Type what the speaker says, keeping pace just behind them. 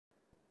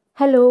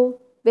Hello,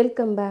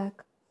 welcome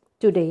back.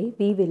 Today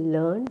we will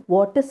learn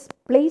what is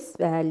place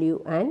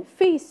value and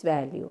face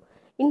value.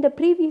 In the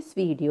previous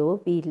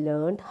video, we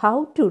learned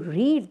how to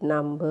read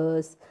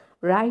numbers,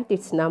 write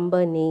its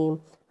number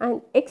name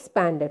and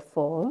expanded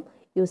form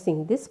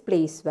using this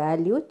place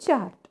value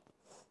chart.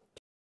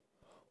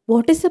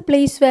 What is a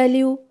place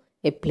value?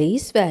 A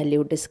place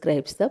value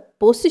describes the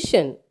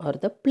position or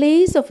the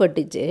place of a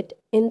digit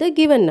in the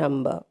given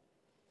number.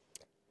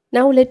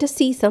 Now let us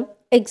see some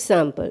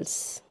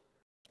examples.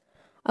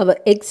 Our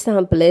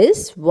example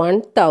is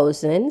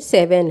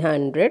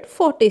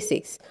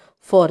 1746.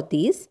 For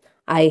this,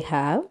 I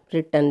have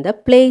written the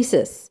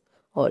places.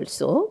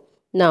 Also,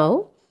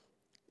 now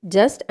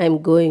just I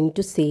am going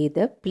to say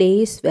the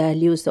place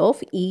values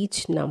of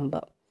each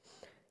number.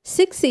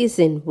 6 is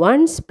in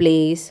ones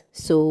place,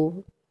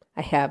 so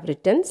I have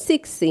written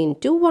 6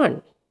 into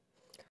 1.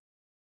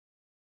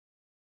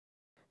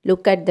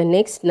 Look at the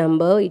next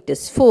number, it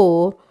is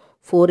 4.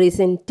 4 is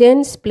in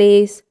tens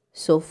place,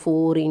 so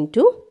 4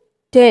 into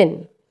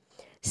 10.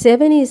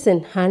 7 is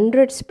in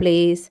hundreds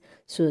place,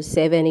 so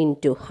 7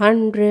 into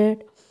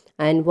 100.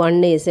 And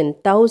 1 is in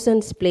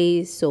thousands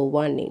place, so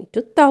 1 into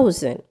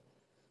 1000.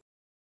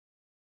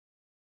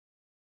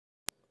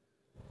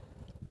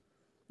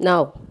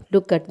 Now,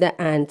 look at the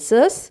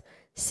answers.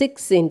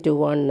 6 into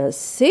 1 is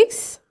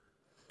 6.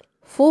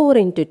 4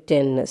 into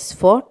 10 is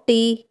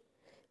 40.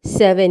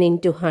 7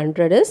 into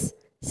 100 is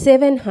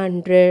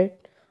 700.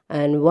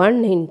 And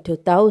 1 into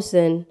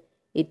 1000,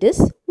 it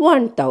is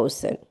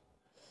 1000.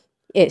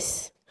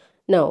 Yes.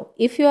 Now,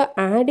 if you are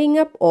adding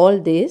up all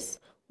this,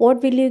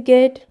 what will you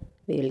get?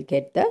 We will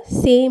get the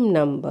same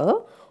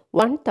number,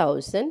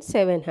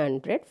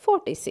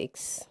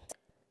 1746.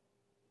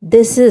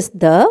 This is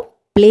the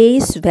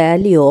place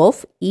value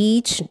of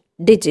each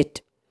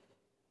digit.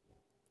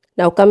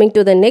 Now, coming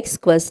to the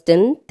next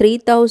question,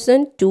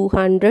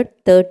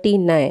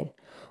 3239.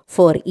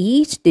 For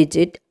each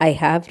digit, I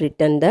have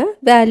written the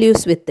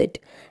values with it.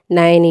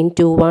 9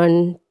 into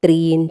 1,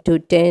 3 into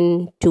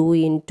 10, 2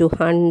 into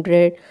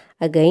 100,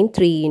 again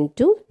 3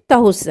 into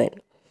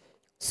 1000.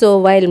 So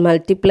while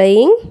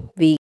multiplying,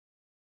 we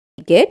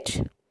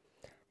get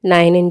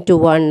 9 into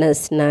 1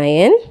 is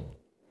 9,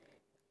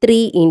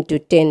 3 into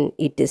 10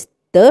 it is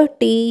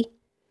 30,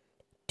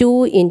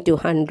 2 into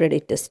 100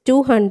 it is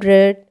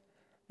 200,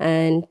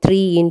 and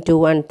 3 into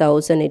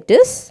 1000 it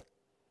is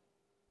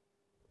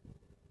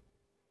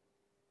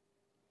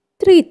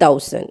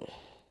 3000.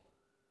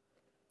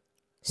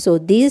 So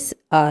these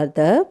are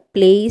the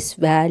place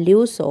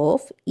values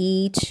of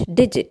each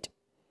digit.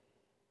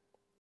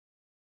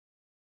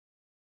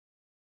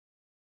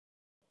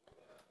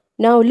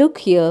 Now look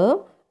here,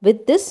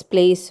 with this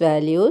place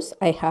values,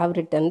 I have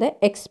written the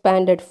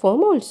expanded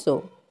form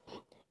also.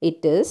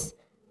 It is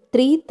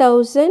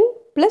 3000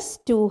 plus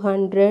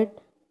 200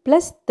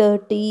 plus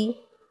 30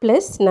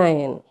 plus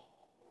 9.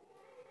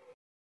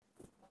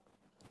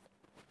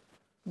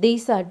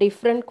 These are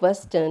different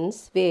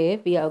questions where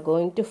we are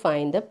going to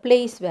find the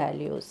place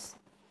values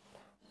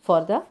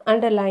for the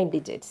underlined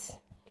digits.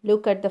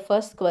 Look at the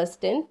first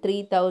question,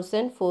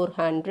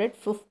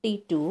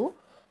 3452.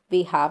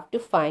 We have to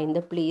find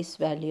the place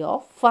value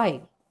of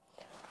 5.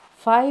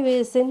 5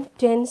 is in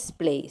tens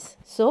place.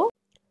 So,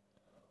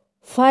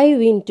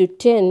 5 into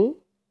 10,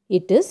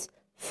 it is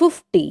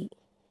 50.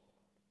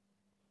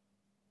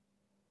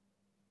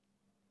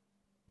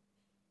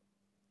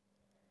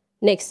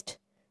 Next,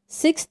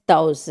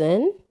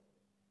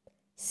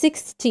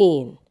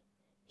 6016.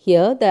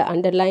 Here the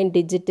underlined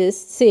digit is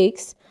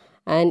 6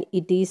 and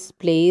it is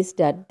placed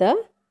at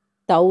the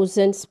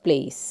thousands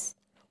place.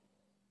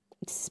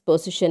 Its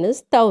position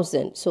is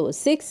 1000. So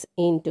 6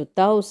 into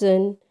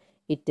 1000,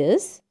 it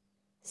is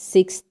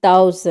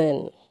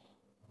 6000.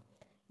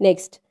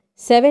 Next,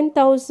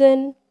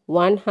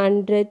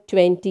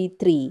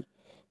 7123.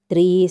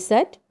 3 is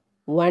at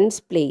ones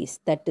place.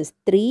 That is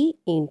 3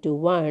 into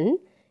 1,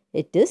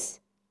 it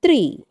is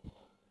 3.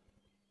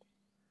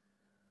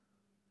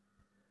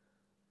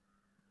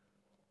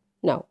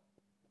 Now,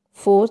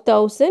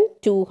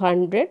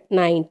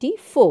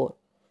 4294.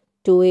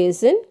 2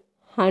 is in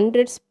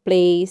hundreds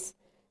place.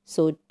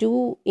 So,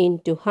 2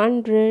 into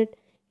 100,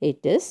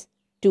 it is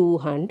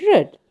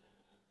 200.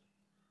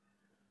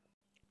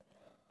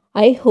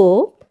 I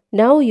hope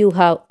now you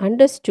have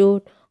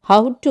understood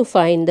how to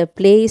find the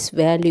place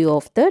value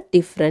of the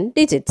different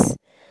digits.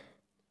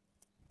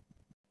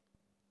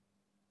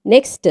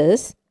 Next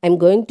is, I am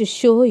going to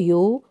show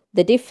you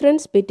the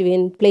difference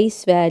between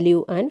place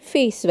value and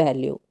face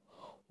value.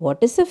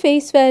 What is a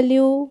face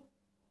value?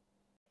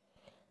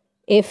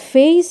 A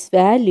face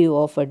value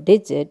of a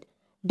digit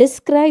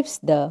describes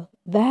the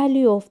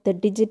value of the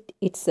digit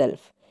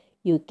itself.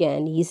 You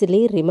can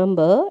easily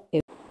remember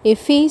a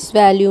face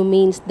value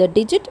means the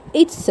digit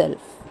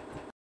itself.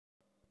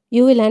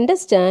 You will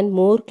understand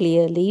more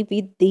clearly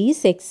with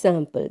these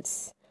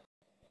examples.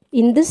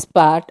 In this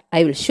part,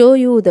 I will show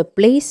you the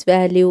place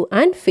value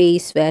and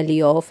face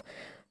value of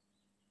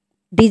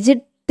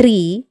digit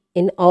 3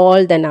 in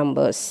all the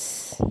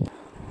numbers.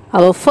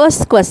 Our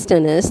first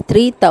question is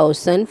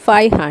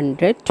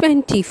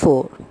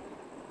 3524.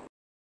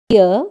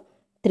 Here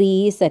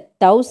 3 is at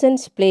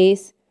thousands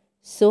place,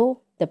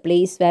 so the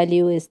place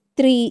value is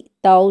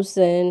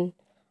 3000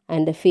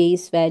 and the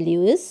face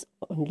value is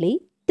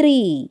only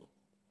 3.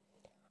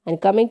 And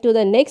coming to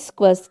the next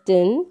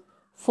question,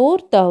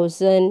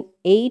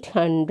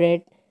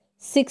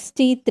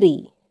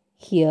 4863.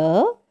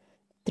 Here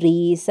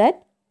 3 is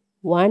at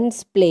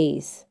ones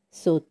place,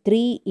 so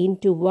 3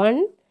 into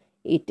 1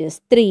 it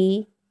is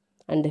 3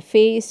 and the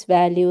face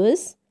value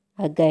is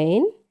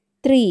again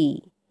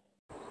 3.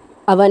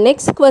 Our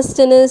next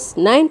question is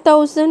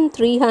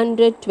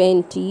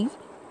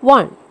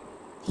 9321.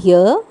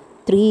 Here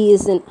 3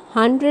 is in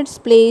hundreds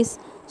place,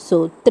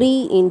 so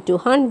 3 into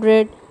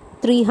 100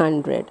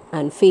 300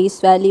 and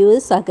face value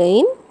is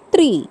again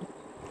 3.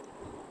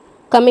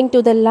 Coming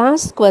to the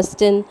last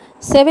question,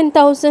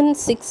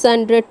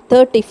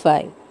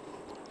 7635.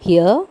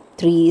 Here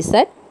 3 is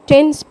at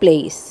tens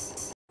place.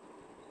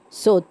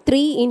 So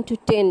 3 into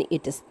 10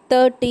 it is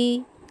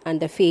 30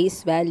 and the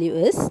face value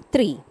is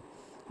 3.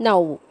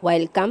 Now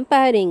while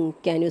comparing,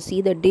 can you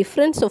see the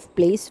difference of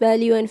place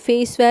value and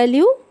face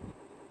value?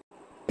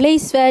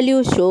 Place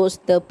value shows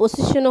the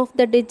position of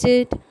the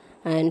digit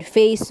and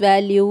face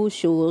value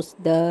shows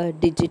the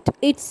digit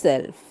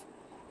itself.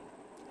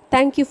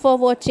 Thank you for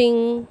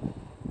watching.